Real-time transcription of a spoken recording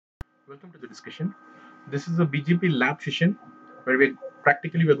Welcome to the discussion. This is a BGP lab session where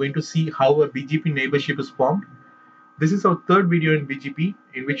we're going to see how a BGP neighborship is formed. This is our third video in BGP,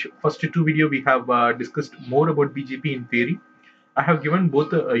 in which first two video we have discussed more about BGP in theory. I have given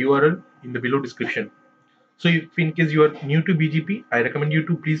both a URL in the below description. So if in case you are new to BGP, I recommend you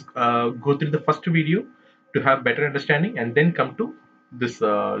to please go through the first video to have better understanding and then come to this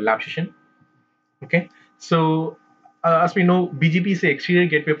lab session. Okay, so as we know, BGP is a exterior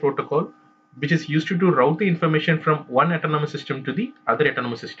gateway protocol which is used to route the information from one autonomous system to the other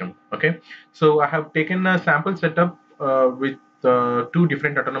autonomous system. Okay, so I have taken a sample setup with two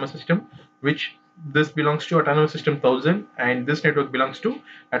different autonomous system, which this belongs to autonomous system 1000 and this network belongs to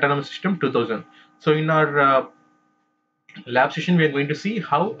autonomous system 2000. So in our lab session, we are going to see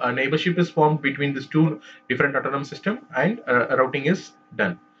how a neighborship is formed between these two different autonomous system and routing is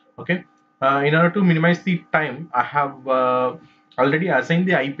done. Okay. In order to minimize the time, I have already assigned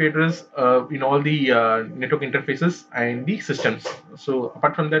the IP address in all the network interfaces and the systems. So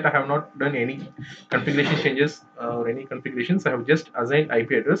apart from that, I have not done any configuration changes or any configurations. I have just assigned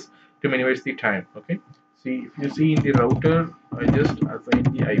IP address to minimize the time. Okay. See, if you see in the router, I just assigned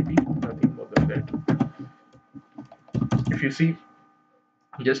the IP, nothing more than that. If you see,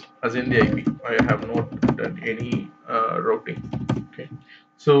 just as in the IP, I have not done any routing. Okay,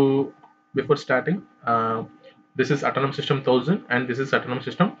 so before starting, this is autonomous system 1000 and this is autonomous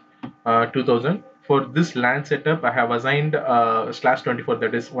system 2000. For this LAN setup, I have assigned /24,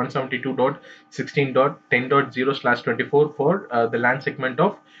 that is 172.16.10.0/24 for the LAN segment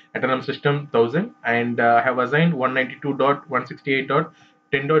of autonomous system 1000, and I have assigned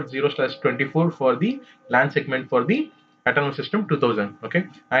 192.168.10.0/24 for the LAN segment for the autonomous system 2000. Okay,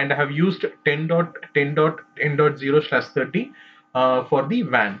 and I have used 10.10.10.0/30 for the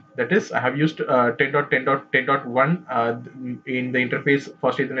WAN. That is, I have used 10.10.10.1 in the interface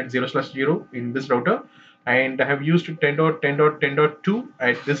for Ethernet 0/0 in this router, and I have used 10.10.10.2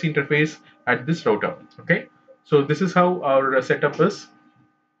 at this interface at this router. Okay, so this is how our setup is,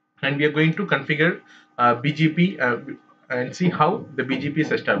 and we are going to configure BGP and see how the BGP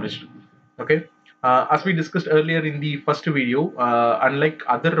is established. Okay. As we discussed earlier in the first video, unlike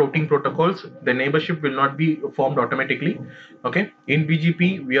other routing protocols, the neighborship will not be formed automatically. Okay, in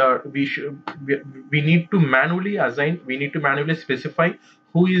BGP, we need to manually assign, we need to manually specify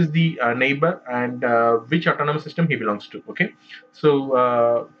who is the neighbor and which autonomous system he belongs to. Okay, so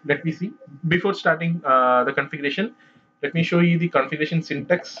let me see. Before starting the configuration, let me show you the configuration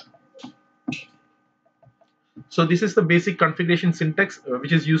syntax. So this is the basic configuration syntax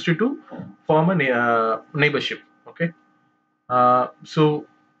which is used to form a neighborship. Okay. So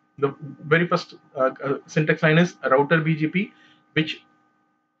the very first syntax line is router BGP, which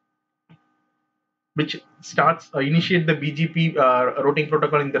starts initiate the BGP routing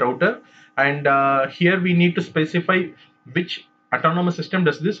protocol in the router, and here we need to specify which autonomous system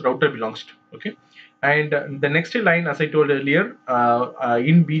does this router belongs to. Okay, and the next line, as I told earlier,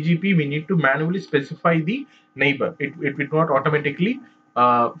 in BGP we need to manually specify the neighbor. It will not automatically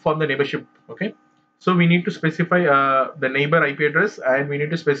form the neighborship. Okay, so we need to specify the neighbor IP address, and we need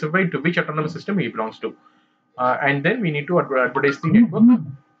to specify to which autonomous system he belongs to, and then we need to advertise the network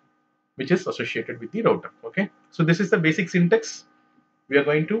which is associated with the router. Okay, so this is the basic syntax. We are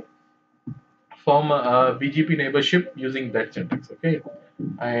going to form a BGP neighborship using that syntax. Okay,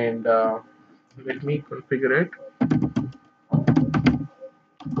 and let me configure it.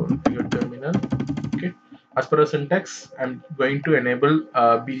 Configure terminal. Okay, as per a syntax, I'm going to enable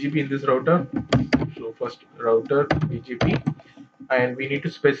BGP in this router. So first router BGP, and we need to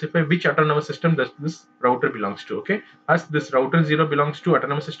specify which autonomous system does this router belongs to. Okay, as this router 0 belongs to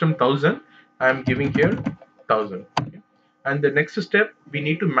autonomous system 1000, I am giving here 1000. Okay? And the next step, we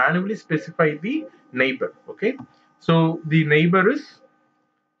need to manually specify the neighbor. Okay, so the neighbor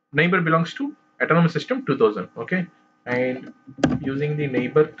belongs to autonomous system 2000. Okay, and using the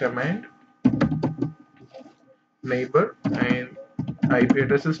neighbor command, neighbor, and IP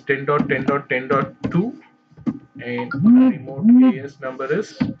address is 10.10.10.2, and remote AS number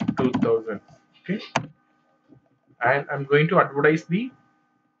is 2000. Okay, and I'm going to advertise the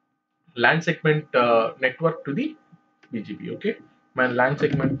LAN segment network to the BGP. Okay, my LAN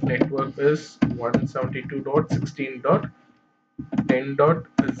segment network is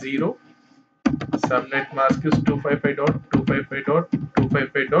 172.16.10.0. Subnet mask is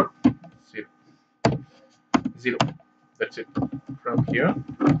 255.255.255.0. That's it from here.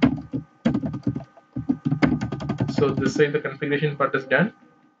 So this side the configuration part is done.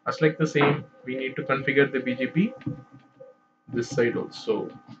 As like the same, we need to configure the BGP this side also.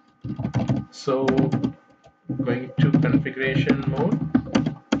 So going to configuration mode,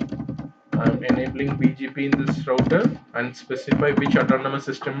 enabling BGP in this router and specify which autonomous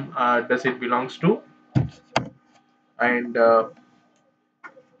system does it belongs to. And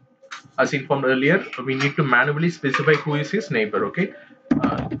as informed earlier, we need to manually specify who is his neighbor. Okay,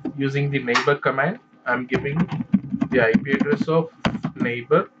 using the neighbor command, I'm giving the IP address of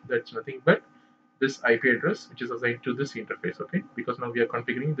neighbor. That's nothing but this IP address which is assigned to this interface. Okay, because now we are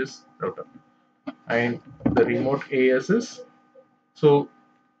configuring this router. And the remote AS is, so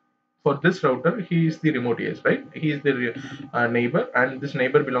for this router he is the remote AS, right? He is the neighbor, and this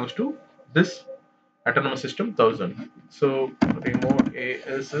neighbor belongs to this autonomous system 1000. So remote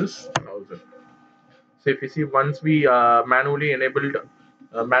AS is 1000. So if you see, once we manually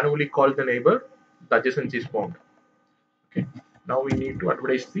call the neighbor, the adjacency is formed. Okay. Now we need to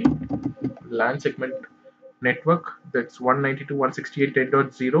advertise the LAN segment network. That's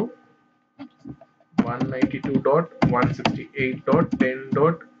 192.168.10.0,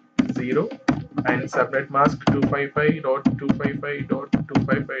 192.168.10.0, and subnet mask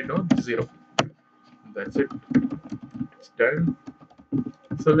 255.255.255.0. That's it. It's done.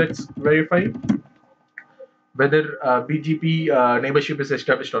 So let's verify whether BGP neighborship is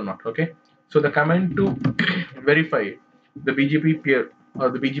established or not. Okay, so the command to verify the BGP peer or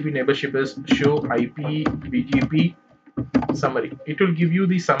the BGP neighborship is show IP BGP summary. It will give you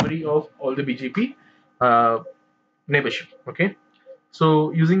the summary of all the BGP neighborship. Okay,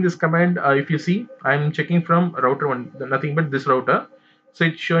 so using this command, if you see, I'm checking from router 1, nothing but this router. So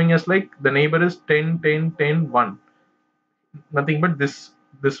it's showing us like the neighbor is 10.10.10.1, nothing but this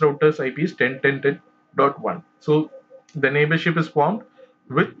router's IP is 10.10.10.1. So the neighborship is formed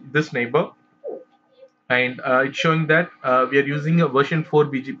with this neighbor, and it's showing that we are using a version 4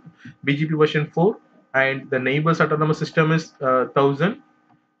 BGP version 4, and the neighbor's autonomous system is 1000.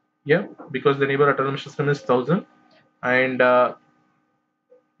 Yeah, because the neighbor autonomous system is 1000, and the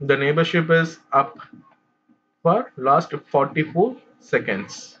neighborship is up for last 44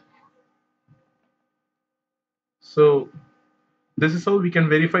 seconds. So this is how we can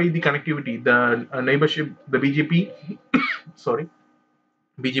verify the connectivity, the neighborship, the BGP, sorry,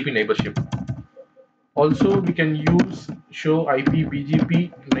 BGP neighborship. Also, we can use show IP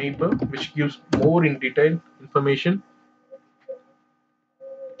BGP neighbor, which gives more in detail information.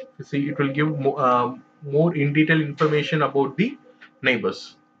 You see, it will give more in detail information about the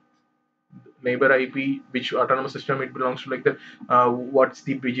neighbors. Neighbor IP, which autonomous system it belongs to, like that, what's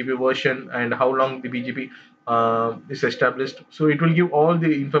the BGP version and how long the BGP is established. So it will give all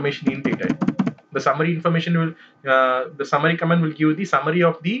the information in detail. The summary information will, the summary command will give the summary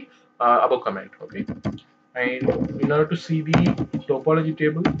of the above command. Okay, and in order to see the topology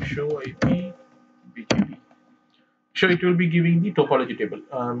table, show IP BGP. So it will be giving the topology table.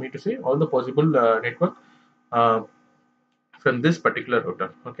 Mean to say all the possible network uh, from this particular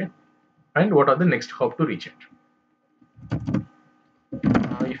router. Okay, and what are the next hop to reach it.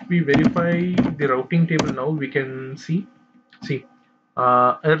 If we verify the routing table now, we can see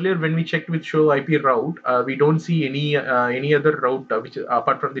earlier when we checked with show IP route, we don't see any other route which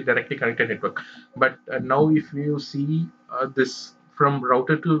apart from the directly connected network. But now if you see this from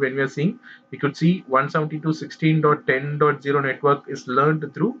router 2, when we are seeing, we could see 172.16.10.0 network is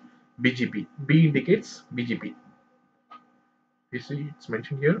learned through BGP. B indicates BGP. You see it's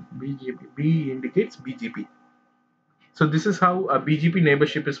mentioned here, BGP. B indicates BGP. So this is how a BGP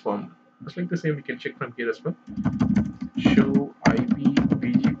neighborship is formed. Just like the same, we can check from here as well. Show IP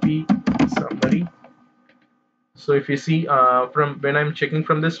BGP summary. So if you see from when I'm checking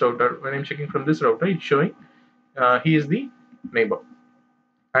from this router, it's showing he is the neighbor,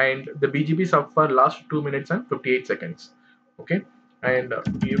 and the BGP is up for last 2 minutes and 58 seconds. Okay, and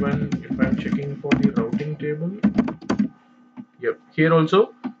even if I'm checking for the routing table, yep, here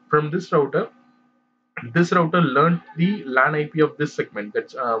also from this router learned the LAN IP of this segment,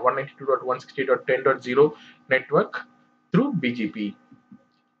 that's 192.168.10.0 network through BGP.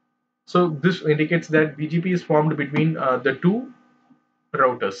 So this indicates that BGP is formed between the two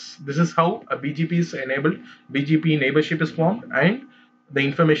routers. This is how a BGP is enabled, BGP neighborship is formed, and the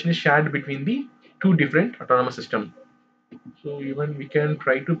information is shared between the two different autonomous systems. So even we can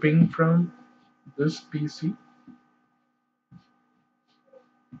try to ping from this PC.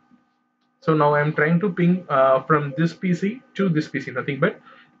 So now I'm trying to ping from this PC to this PC, nothing but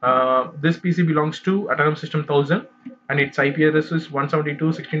this PC belongs to autonomous system 1000, and its IP address is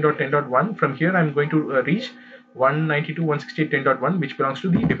 172.16.10.1. From here I'm going to reach 192.168.10.1, which belongs to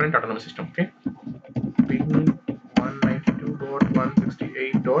the different autonomous system. Okay, ping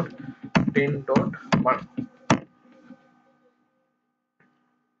 192.168.10.1.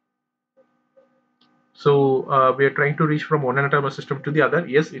 So we are trying to reach from one autonomous system to the other.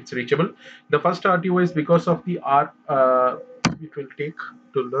 Yes, it's reachable. The first RTO is because of the ARP. It will take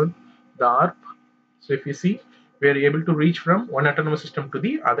to learn the ARP. So if you see, we are able to reach from one autonomous system to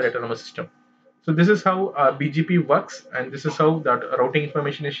the other autonomous system. So this is how BGP works, and this is how that routing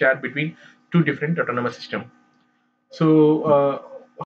information is shared between two different autonomous systems. So